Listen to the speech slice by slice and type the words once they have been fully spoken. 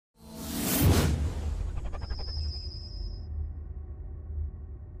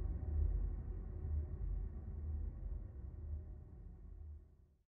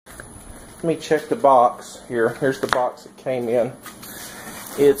let me check the box here. Here's the box it came in.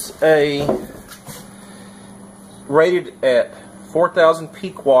 It's a rated at 4,000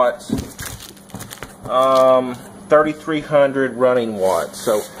 peak watts, 3,300 running watts.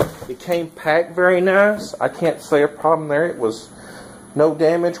 So it came packed very nice. I can't say a problem there. It was no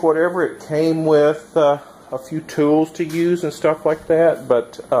damage, whatever. It came with a few tools to use and stuff like that.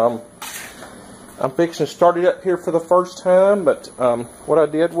 But I'm fixing to start it up here for the first time. But what I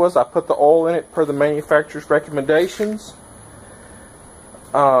did was I put the oil in it per the manufacturer's recommendations.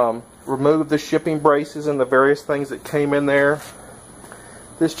 Removed the shipping braces and the various things that came in there.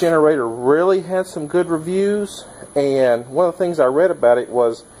 This generator really had some good reviews, and one of the things I read about it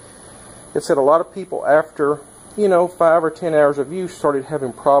was it said a lot of people after 5 or 10 hours of use started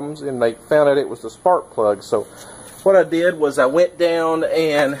having problems, and they found out it was the spark plug. So what I did was I went down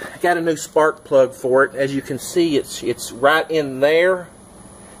and got a new spark plug for it. As you can see, it's right in there.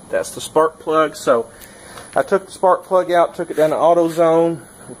 That's the spark plug. So I took the spark plug out, took it down to AutoZone,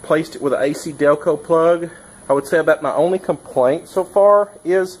 replaced it with an AC Delco plug. I would say about my only complaint so far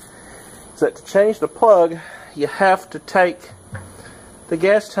is that to change the plug, you have to take the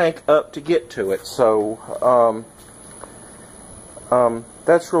gas tank up to get to it. So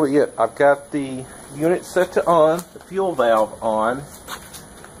that's really it. I've got the unit set to on, the fuel valve on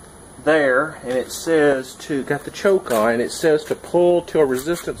there, and it says got the choke on, and it says to pull to a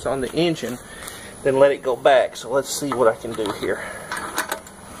resistance on the engine, then let it go back. So let's see what I can do here.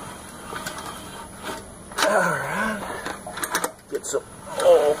 Alright, get some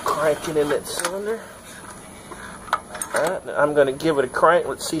oil cranking in that cylinder. Alright, now I'm going to give it a crank.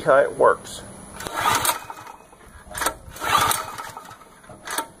 Let's see how it works.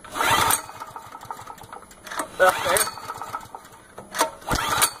 Up there.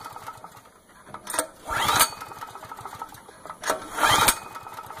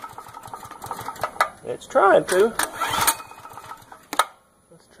 It's trying to.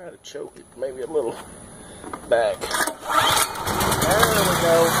 Let's try to choke it maybe a little back. There we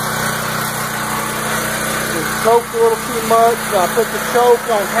go. It's choked a little too much, so I put the choke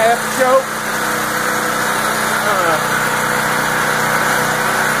on half choke.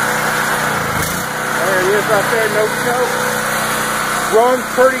 There it is right there, no choke. Runs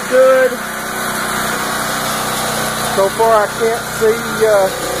pretty good. So far I can't see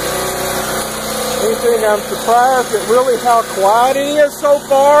anything. I'm surprised at really how quiet it is so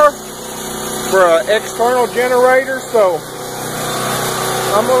far for an external generator. So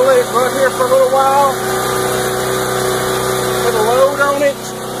I'm going to let it run here for a little while, put a load on it,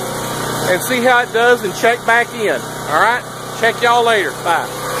 and see how it does and check back in. Alright, check y'all later. Bye.